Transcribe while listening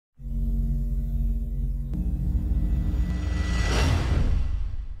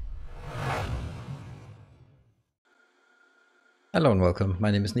Hello and welcome.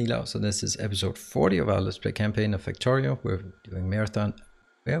 My name is Nilaus, and this is episode 40 of our Let's Play campaign of Factorio. We're doing marathon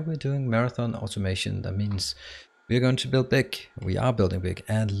automation. That means we're going to build big. We are building big,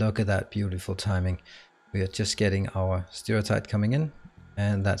 and look at that beautiful timing. We are just getting our stereotype coming in,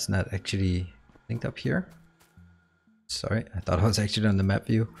 and that's not actually linked up here. Sorry, I thought I was actually on the map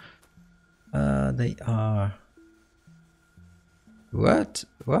view. They are... What?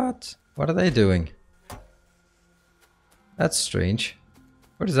 What are they doing? That's strange.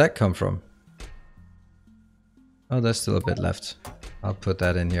 Where does that come from? Oh, there's still a bit left. I'll put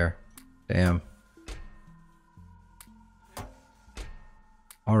that in here. Damn.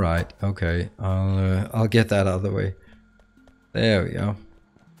 Alright, okay. I'll get that out of the way. There we go.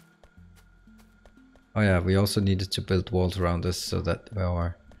 Oh yeah, we also needed to build walls around this so that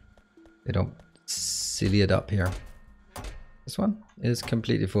they don't silly it up here. This one is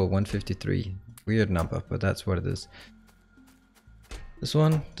completely full, 153. Weird number, but that's what it is. This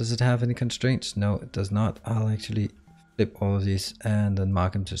one, does it have any constraints? No, it does not. I'll actually flip all of these and then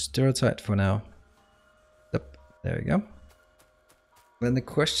mark them to stereotype for now. Yep, there we go. Then the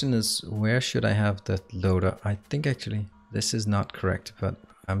question is, where should I have that loader? I think actually this is not correct, but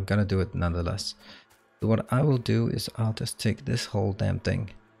I'm gonna do it nonetheless. So what I will do is I'll just take this whole damn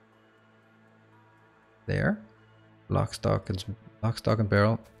thing. There. Lock, stock and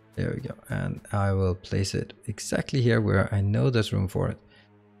barrel. There we go, and I will place it exactly here where I know there's room for it.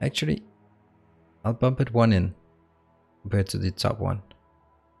 Actually, I'll bump it one in compared to the top one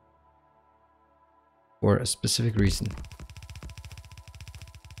for a specific reason.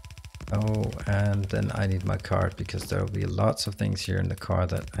 Oh, and then I need my cart because there will be lots of things here in the car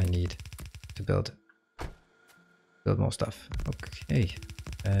that I need to build more stuff. Okay.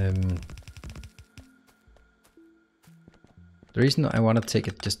 The reason I want to take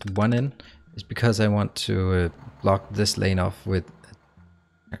it just one in is because I want to block this lane off with...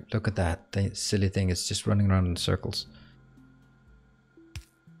 Look at that silly thing, it's just running around in circles.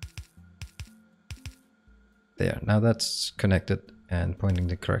 There, now that's connected and pointing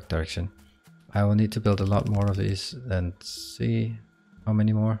the correct direction. I will need to build a lot more of these and see how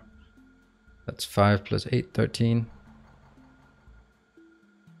many more. That's 5 plus 8, 13.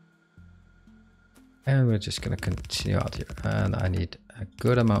 And we're just gonna continue out here, and I need a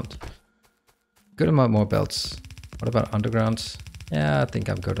good amount more belts. What about undergrounds? Yeah, I think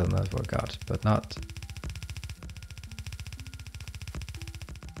I'm good on that workout, but not.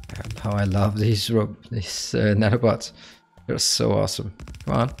 How I love these nanobots. They're so awesome.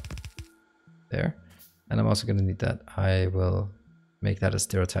 Come on, there. And I'm also gonna need that. I will make that a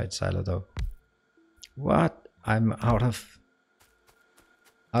stereotype silo though. What? I'm out of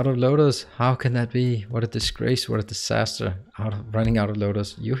loaders. How can that be? What a disgrace, what a disaster. Running out of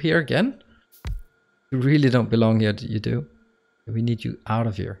loaders. You here again? You really don't belong here, you do? We need you out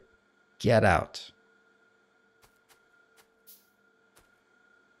of here. Get out.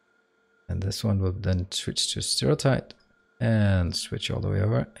 And this one will then switch to stereotype and switch all the way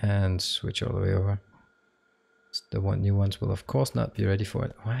over and switch all the way over. The new ones will of course not be ready for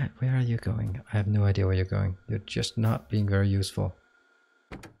it. Where are you going? I have no idea where you're going. You're just not being very useful.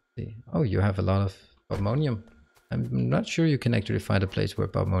 Oh, you have a lot of bobmonium. I'm not sure you can actually find a place where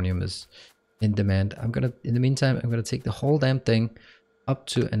bobmonium is in demand. In the meantime, I'm gonna take the whole damn thing up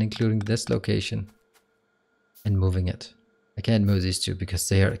to and including this location and moving it. I can't move these two because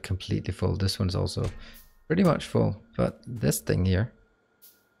they are completely full. This one's also pretty much full, but this thing here,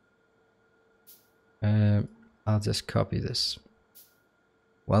 I'll just copy this.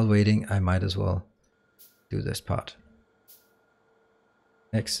 While waiting, I might as well do this part.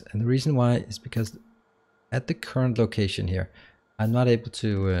 X, and the reason why is because at the current location here, I'm not able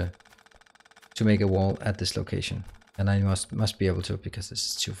to make a wall at this location, and I must be able to because this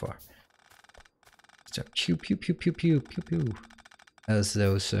is too far. So pew pew pew pew pew pew pew, as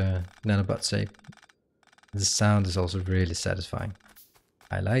those nanobots say. The sound is also really satisfying.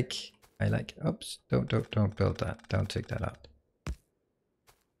 I like. Oops! Don't build that. Don't take that out.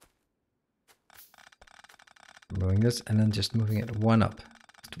 Moving this and then just moving it one up.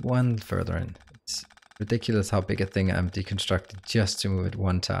 One further in. It's ridiculous how big a thing I'm deconstructing just to move it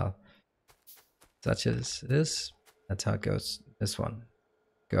one tile. Such as this. That's how it goes. This one.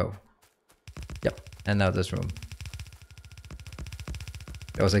 Go. Yep. And now there's room.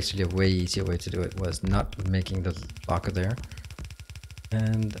 That was actually a way easier way to do it, was not making the blocker there.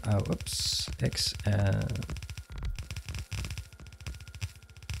 And oops, X and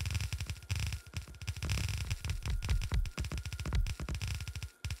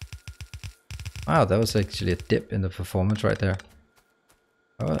wow, that was actually a dip in the performance right there.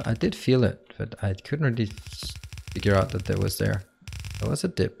 Oh, I did feel it, but I couldn't really figure out that there was there. There was a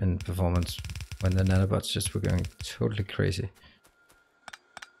dip in performance when the nanobots just were going totally crazy.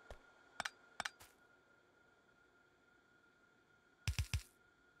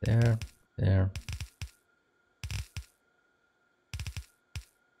 There, there.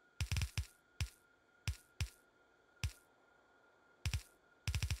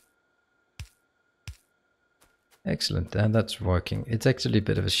 Excellent, and that's working. It's actually a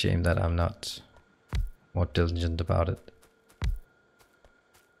bit of a shame that I'm not more diligent about it.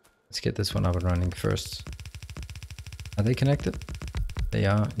 Let's get this one up and running first. Are they connected? They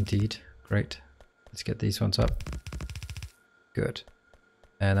are indeed. Great. Let's get these ones up. Good.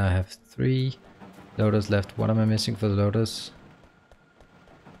 And I have 3 loaders left. What am I missing for the loaders?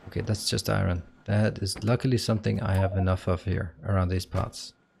 Okay, that's just iron. That is luckily something I have enough of here around these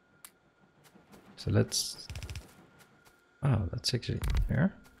parts. So let's... Wow, that's actually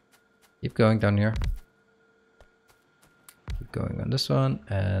here. Keep going down here. Keep going on this one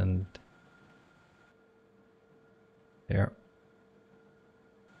and here.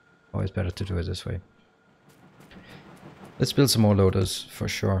 Always better to do it this way. Let's build some more loaders for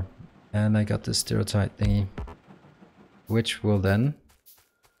sure. And I got this stereotype thingy, which will then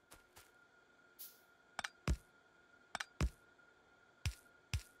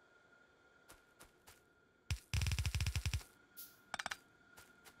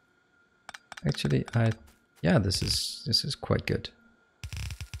actually yeah, this is quite good.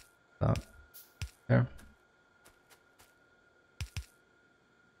 There.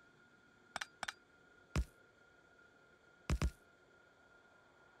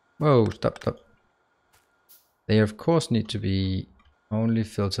 Whoa, stop. They of course need to be only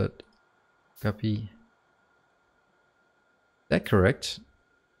filtered. Copy. Is that correct?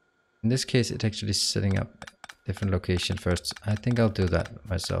 In this case, it's actually setting up different location first. I think I'll do that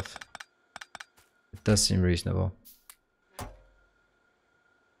myself. It does seem reasonable.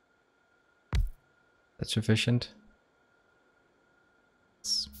 That's sufficient.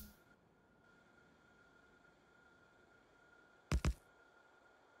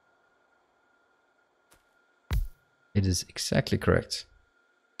 It is exactly correct.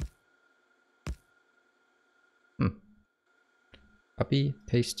 Copy,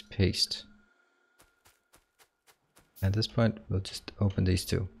 paste, paste. At this point, we'll just open these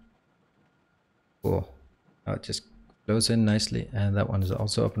two. Cool. Now it just flows in nicely, and that one is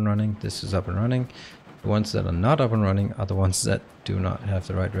also up and running. This is up and running. The ones that are not up and running are the ones that do not have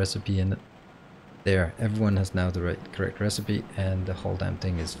the right recipe in it. There, everyone has now the correct recipe, and the whole damn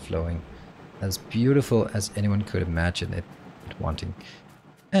thing is flowing as beautiful as anyone could imagine it wanting.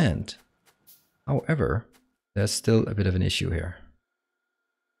 And, however, there's still a bit of an issue here.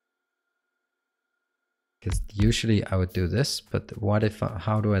 Because usually I would do this, but what if,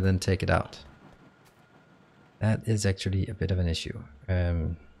 how do I then take it out? That is actually a bit of an issue.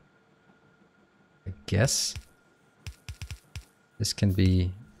 I guess this can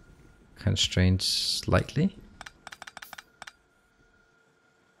be constrained slightly.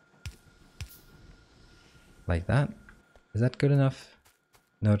 Like that. Is that good enough?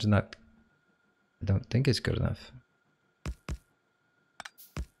 No, it's not. I don't think it's good enough.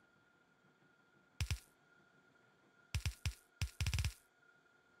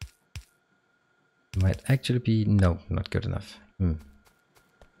 Might actually be, no, not good enough.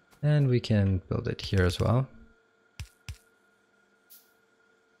 And we can build it here as well.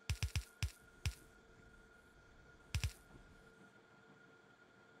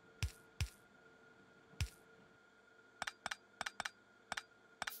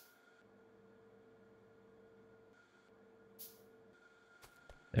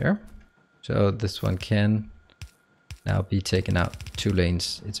 There. So this one can now be taken out. 2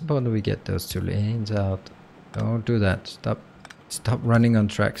 lanes. It's important we get those 2 lanes out. Don't do that. Stop running on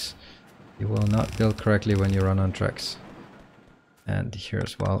tracks. You will not build correctly when you run on tracks. And here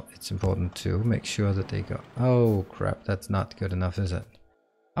as well, it's important to make sure that they go. Oh crap, that's not good enough, is it?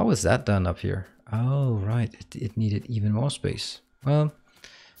 How was that done up here? Oh right, it needed even more space. Well,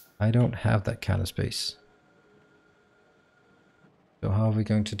 I don't have that kind of space. So how are we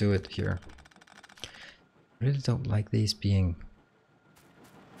going to do it here? I really don't like these being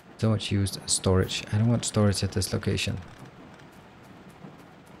so much used as storage. I don't want storage at this location.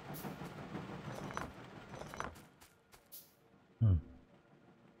 I'm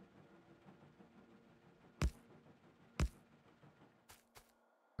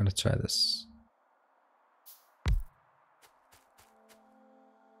gonna try this.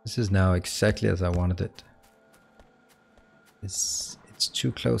 This is now exactly as I wanted it. It's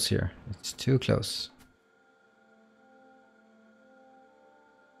too close here. It's too close.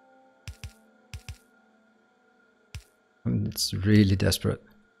 It's really desperate.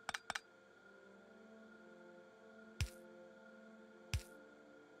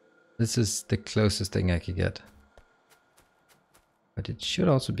 This is the closest thing I could get. But it should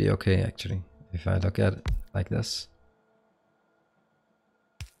also be okay, actually, if I look at it like this.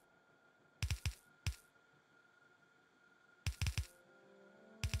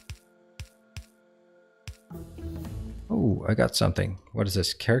 Oh, I got something. What is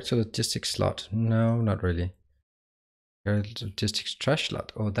this? Character logistics slot? No, not really. Character logistics trash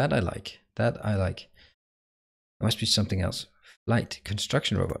slot. Oh, that I like. That I like. There must be something else. Flight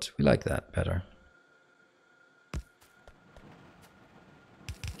construction robots. We like that better.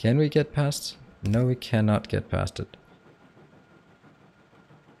 Can we get past? No, we cannot get past it.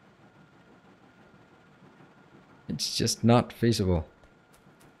 It's just not feasible.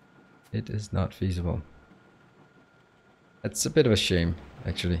 It is not feasible. That's a bit of a shame,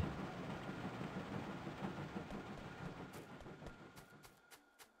 actually.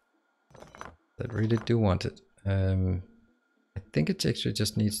 I really do want it. I think it actually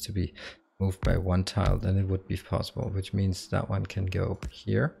just needs to be moved by one tile, then it would be possible, which means that one can go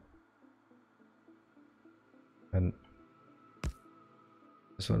here. And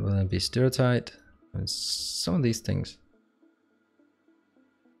this one will then be stereotype. And some of these things.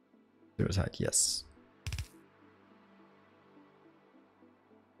 Stereotype, yes.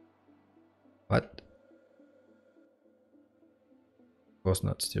 What? Of course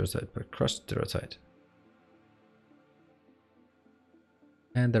not stereotype, but cross stereotype.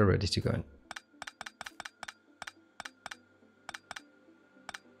 And they're ready to go in.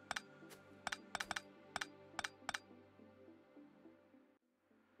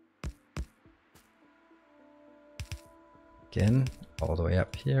 Again, all the way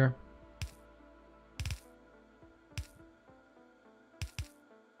up here.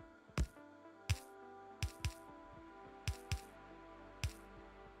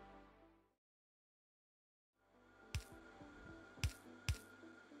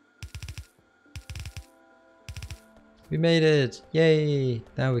 We made it! Yay!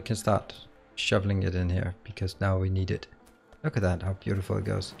 Now we can start shoveling it in here, because now we need it. Look at that, how beautiful it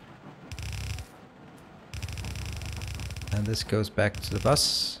goes. And this goes back to the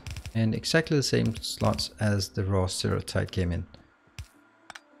bus in exactly the same slots as the raw stereotype came in.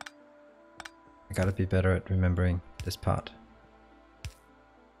 I gotta be better at remembering this part.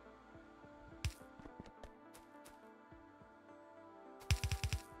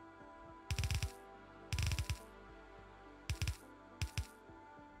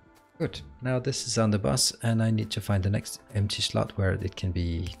 Good, now this is on the bus and I need to find the next empty slot where it can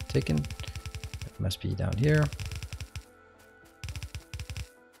be taken. It must be down here.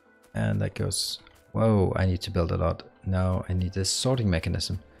 And that goes, whoa, I need to build a lot. Now I need this sorting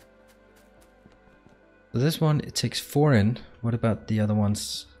mechanism. So this one, it takes 4 in. What about the other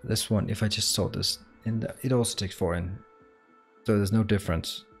ones? This one, if I just sort this, it also takes 4 in. So there's no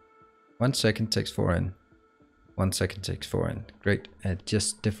difference. 1 second takes 4 in. 1 second takes 4 in. Great. And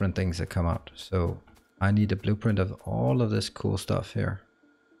just different things that come out. So I need a blueprint of all of this cool stuff here.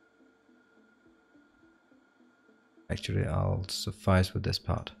 Actually, I'll suffice with this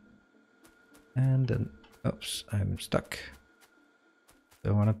part. And then, oops, I'm stuck.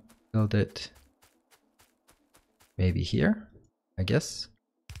 So I want to build it maybe here, I guess.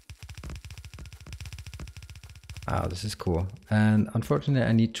 Wow, this is cool. And unfortunately,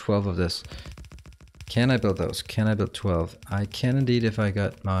 I need 12 of this. Can I build those? Can I build 12? I can indeed if I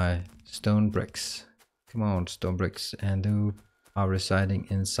got my stone bricks. Come on, stone bricks. And who are residing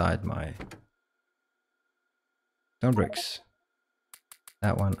inside my stone bricks?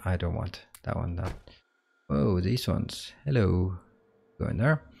 That one I don't want. That one, that. Whoa, these ones. Hello. Go in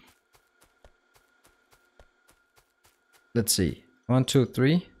there. Let's see. 1, 2,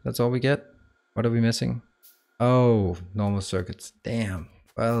 3. That's all we get. What are we missing? Oh, normal circuits. Damn.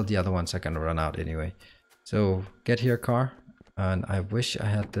 Well, the other ones are gonna run out anyway. So get here car. And I wish I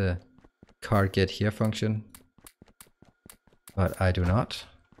had the car get here function. But I do not.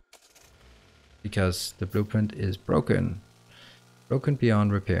 Because the blueprint is broken. Broken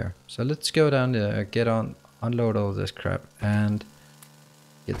beyond repair. So let's go down there, get on, unload all this crap and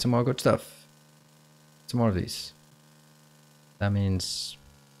get some more good stuff. Some more of these. That means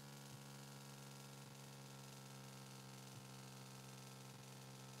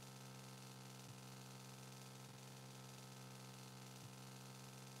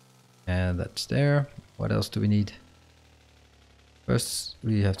and that's there. What else do we need? First,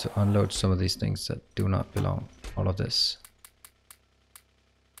 we have to unload some of these things that do not belong. All of this.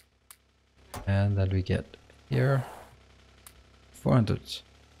 And then we get here 400.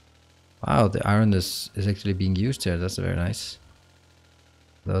 Wow, the iron is actually being used here. That's very nice.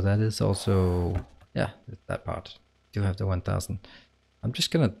 Though that is also, yeah, that part. Do have the 1000. I'm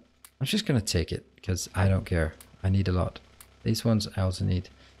just gonna take it because I don't care. I need a lot. These ones I also need.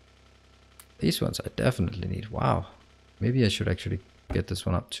 These ones I definitely need. Wow. Maybe I should actually get this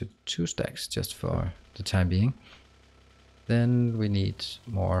one up to 2 stacks just for the time being. Then we need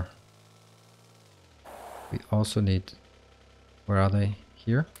more. We also need, where are they?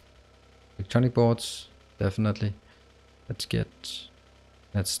 Here. Electronic boards, definitely. Let's get,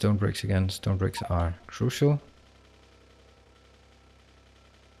 that's stone bricks again. Stone bricks are crucial.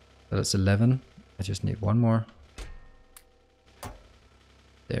 So that's 11. I just need one more.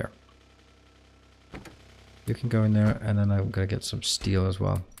 There. You can go in there, and then I'm gonna get some steel as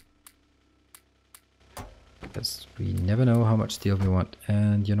well. Because we never know how much steel we want.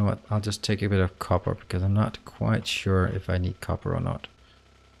 And you know what? I'll just take a bit of copper because I'm not quite sure if I need copper or not.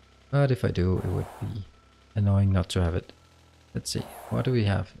 But if I do, it would be annoying not to have it. Let's see. What do we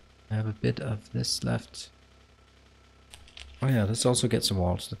have? I have a bit of this left. Oh yeah, let's also get some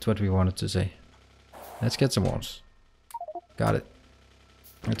walls. That's what we wanted to say. Let's get some walls. Got it.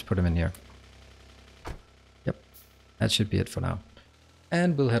 Let's put them in here. Yep. That should be it for now.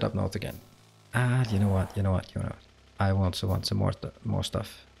 And we'll head up north again. Ah, you know what? I also want some more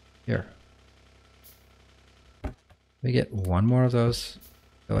stuff. Here. We get one more of those,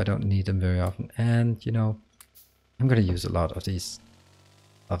 though I don't need them very often. And, you know, I'm going to use a lot of these,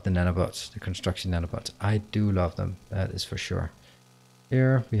 of the nanobots, the construction nanobots. I do love them, that is for sure.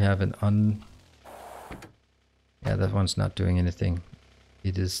 Here we have an yeah, that one's not doing anything.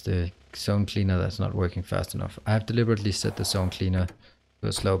 It is the zone cleaner that's not working fast enough. I've deliberately set the zone cleaner to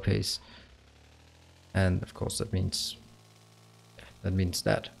a slow pace. And of course that means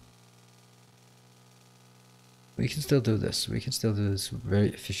that. We can still do this. We can still do this very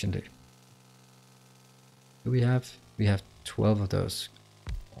efficiently. Do we have 12 of those.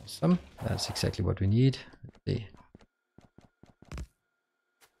 Awesome. That's exactly what we need. Let's see.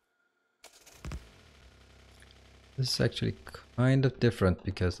 This is actually kind of different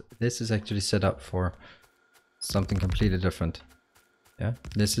because this is actually set up for something completely different. Yeah,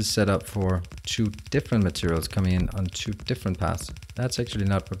 this is set up for 2 different materials coming in on 2 different paths. That's actually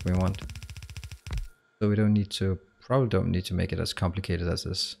not what we want. So we don't need to, probably don't need to make it as complicated as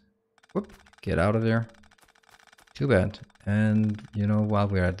this. Whoop, get out of there. Too bad. And you know, while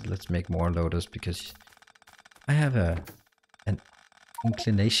we're at it, let's make more loaders because I have an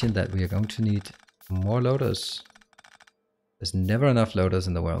inclination that we are going to need more loaders. There's never enough loaders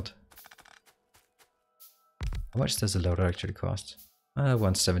in the world. How much does a loader actually cost?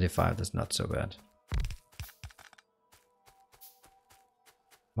 175, that's not so bad.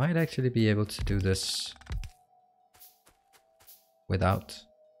 Might actually be able to do this without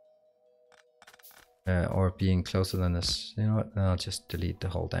or being closer than this. You know what? I'll just delete the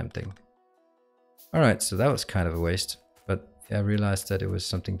whole damn thing. Alright, so that was kind of a waste, but I realized that it was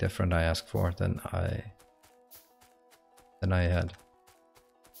something different I asked for than I had.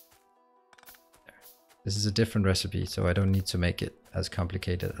 This is a different recipe, so I don't need to make it as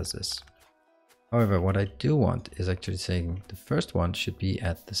complicated as this. However, what I do want is actually saying the first one should be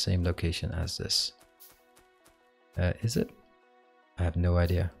at the same location as this. Is it? I have no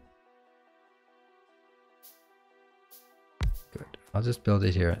idea. Good. I'll just build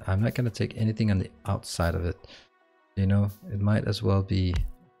it here. I'm not going to take anything on the outside of it. You know, it might as well be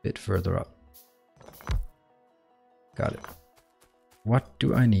a bit further up. Got it. What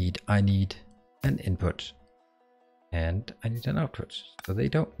do I need? I need an input and I need an output. So they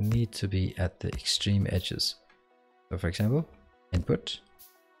don't need to be at the extreme edges. So for example, input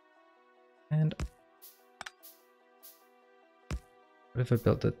and what if I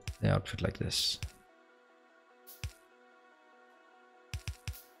built the output like this?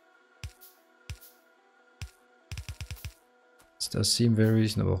 This does seem very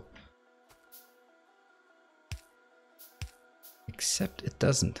reasonable. Except it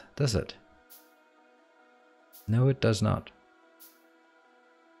doesn't, does it? No, it does not.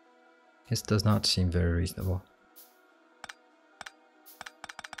 This does not seem very reasonable.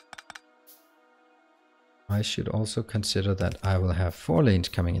 I should also consider that I will have 4 lanes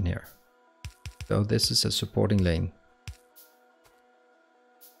coming in here. So this is a supporting lane.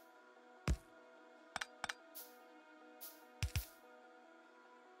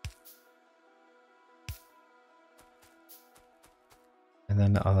 And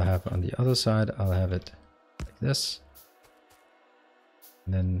then I'll have on the other side, I'll have it like this.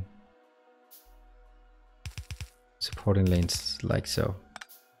 And then supporting lanes like so.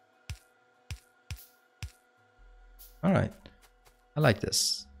 All right, I like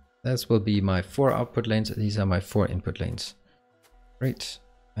this. This will be my 4 output lanes. These are my 4 input lanes. Great.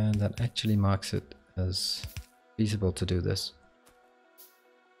 And that actually marks it as feasible to do this.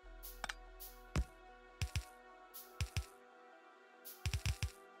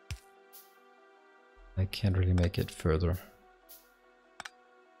 I can't really make it further.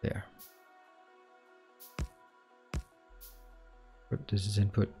 There. But this is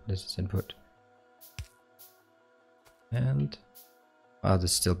input, this is input. And this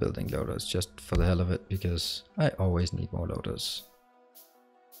is still building loaders just for the hell of it, because I always need more loaders.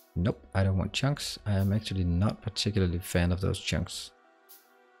 Nope, I don't want chunks. I am actually not particularly a fan of those chunks.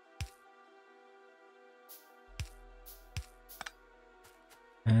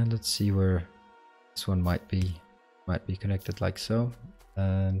 And let's see where this one might be connected like so.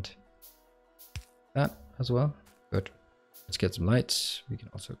 And that as well. Good. Let's get some lights. We can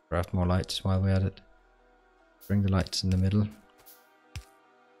also craft more lights while we're at it. Bring the lights in the middle.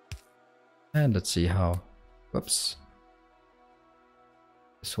 And let's see how, whoops,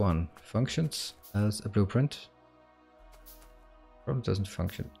 this one functions as a blueprint. Probably doesn't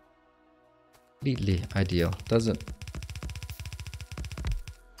function completely ideal, does it?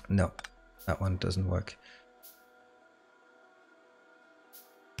 No, that one doesn't work.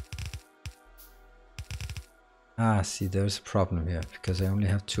 Ah, see, there's a problem here because I only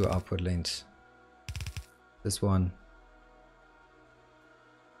have 2 output lanes. This one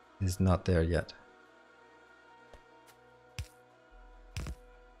is not there yet. Does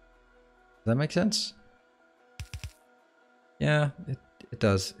that make sense? Yeah, it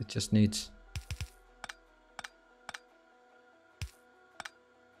does. It just needs...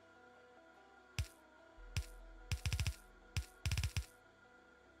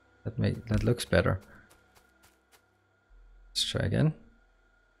 That looks better. Let's try again.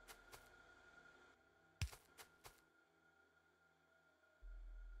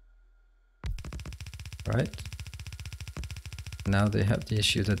 Right. Now they have the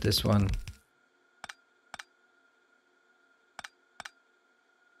issue that this one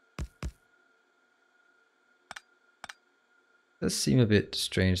does seem a bit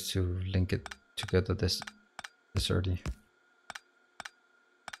strange to link it together this early.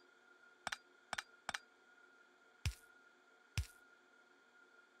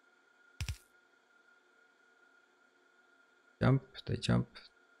 Jump, they jump,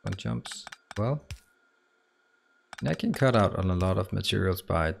 one jumps. Well, and I can cut out on a lot of materials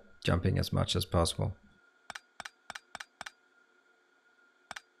by jumping as much as possible.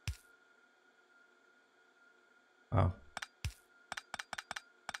 Wow.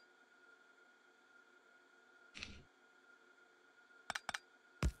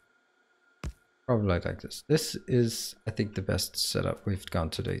 Probably like this. This is, I think, the best setup we've gone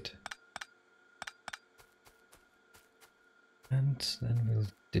to date. And then we'll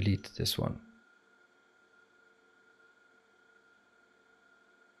delete this one.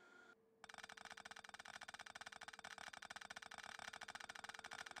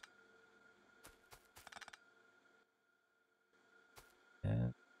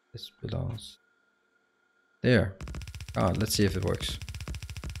 And this belongs there. Oh, let's see if it works.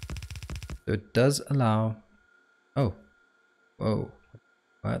 So it does allow... Oh. Whoa.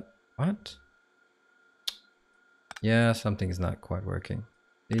 What? Yeah, something is not quite working.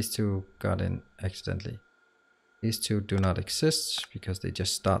 These two got in accidentally. These two do not exist because they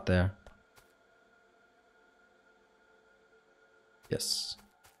just start there. Yes.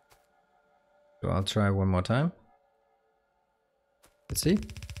 So I'll try one more time. Let's see.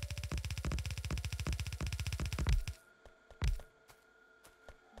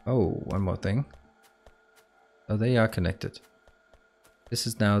 Oh, one more thing. Oh, they are connected. This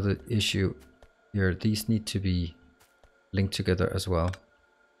is now the issue here. These need to be linked together as well,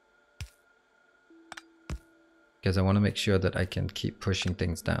 because I want to make sure that I can keep pushing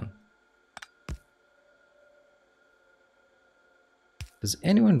things down. Does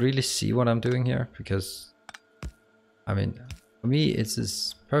anyone really see what I'm doing here? Because, I mean, for me it's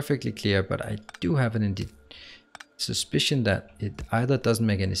is perfectly clear, but I do have an indeed suspicion that it either doesn't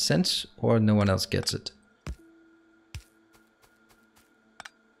make any sense or no one else gets it.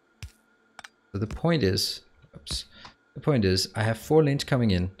 So the point is, oops. The point is, I have 4 lanes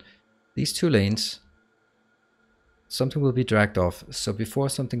coming in. These 2 lanes, something will be dragged off. So before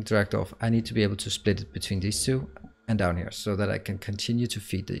something dragged off, I need to be able to split it between these 2 and down here so that I can continue to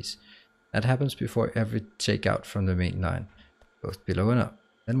feed these. That happens before every takeout from the main line, both below and up.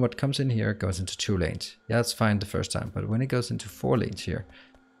 Then what comes in here goes into 2 lanes. Yeah, that's fine the first time, but when it goes into 4 lanes here,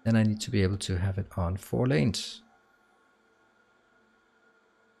 then I need to be able to have it on 4 lanes.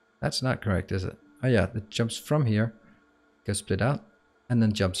 That's not correct, is it? Oh yeah, it jumps from here, goes split out, And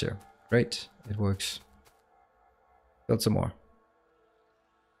then jumps here. Great, it works. Build some more.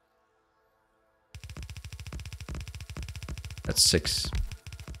 That's 6.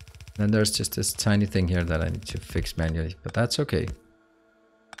 Then there's just this tiny thing here that I need to fix manually, but that's okay.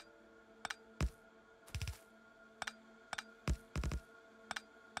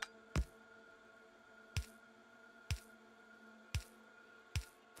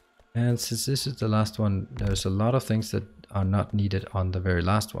 And since this is the last one, there's a lot of things that are not needed on the very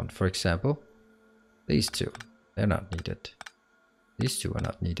last one. For example, these two, they're not needed. These two are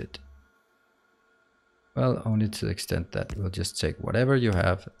not needed. Well, only to the extent that we'll just take whatever you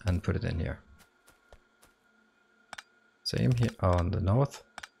have and put it in here. Same here on the north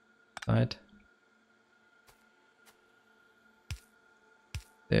side.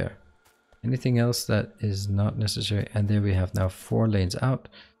 There. Anything else that is not necessary? And there we have now 4 lanes out.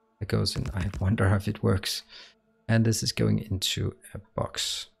 It goes in. I wonder if it works. And this is going into a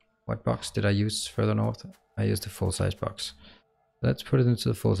box. What box did I use further north? I used a full-size box. Let's put it into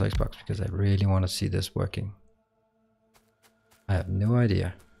the full-size box because I really want to see this working. I have no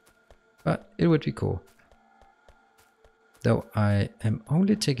idea, but it would be cool. Though I am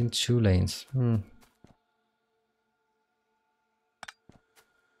only taking 2 lanes. Is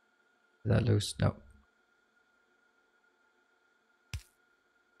that loose? No.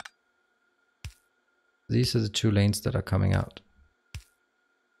 These are the 2 lanes that are coming out.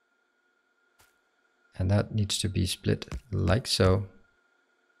 And that needs to be split like so.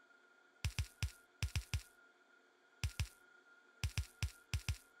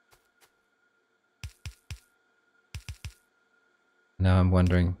 Now I'm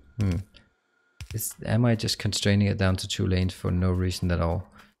wondering, am I just constraining it down to 2 lanes for no reason at all?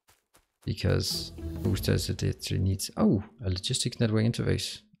 Because boosters it needs, oh, a logistics network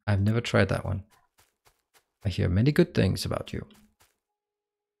interface. I've never tried that one. I hear many good things about you.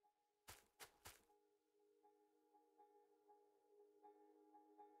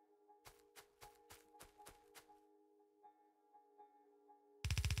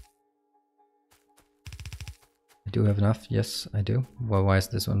 I do have enough. Yes, I do. Well, why is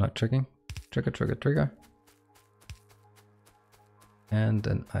this one not triggering? Trigger, trigger, trigger. And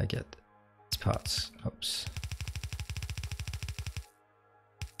then I get these parts. Oops.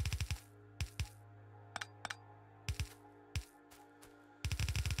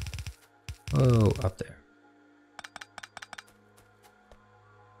 Oh, up there.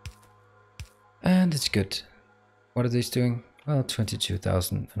 And it's good. What are these doing? Well,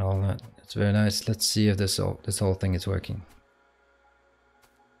 22,000 and all that. It's very nice. Let's see if this whole thing is working.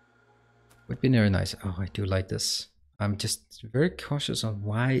 Would be very nice. Oh, I do like this. I'm just very cautious on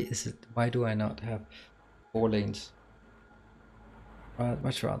why do I not have 4 lanes?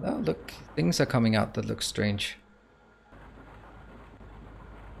 Much rather. Oh, look, things are coming out that look strange.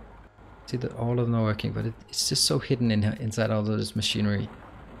 See that all of them are working, but it's just so hidden inside all of this machinery.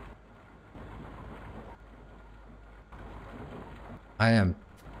 I'm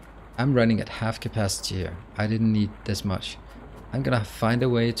running at half capacity here. I didn't need this much. I'm gonna find a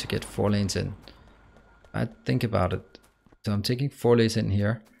way to get 4 lanes in. I think about it. So I'm taking 4 lanes in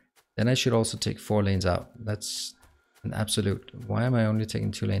here. Then I should also take 4 lanes out. That's an absolute. Why am I only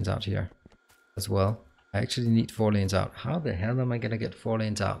taking 2 lanes out here as well? I actually need 4 lanes out. How the hell am I gonna get 4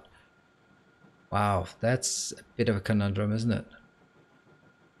 lanes out? Wow, that's a bit of a conundrum, isn't it?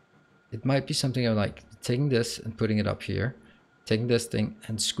 It might be something of like taking this and putting it up here, taking this thing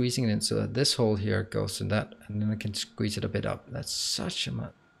and squeezing it in so that this hole here goes in that, and then I can squeeze it a bit up. That's such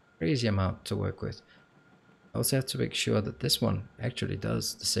a crazy amount to work with. I also have to make sure that this one actually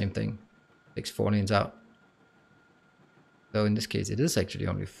does the same thing. Takes 4 lanes out. So in this case, it is actually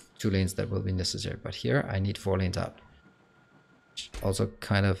only 2 lanes that will be necessary, but here I need 4 lanes out. Which also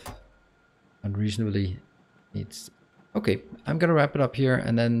kind of unreasonably needs. Okay, I'm gonna wrap it up here,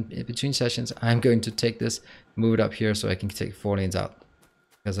 and then in between sessions I'm going to take this, move it up here so I can take 4 lanes out,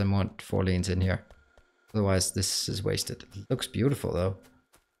 because I want 4 lanes in here. Otherwise this is wasted. It looks beautiful though.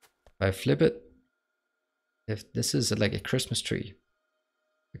 If I flip it, if this is like a Christmas tree.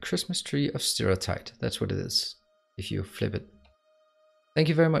 A Christmas tree of stereotype. That's what it is if you flip it. Thank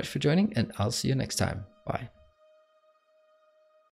you very much for joining, and I'll see you next time. Bye.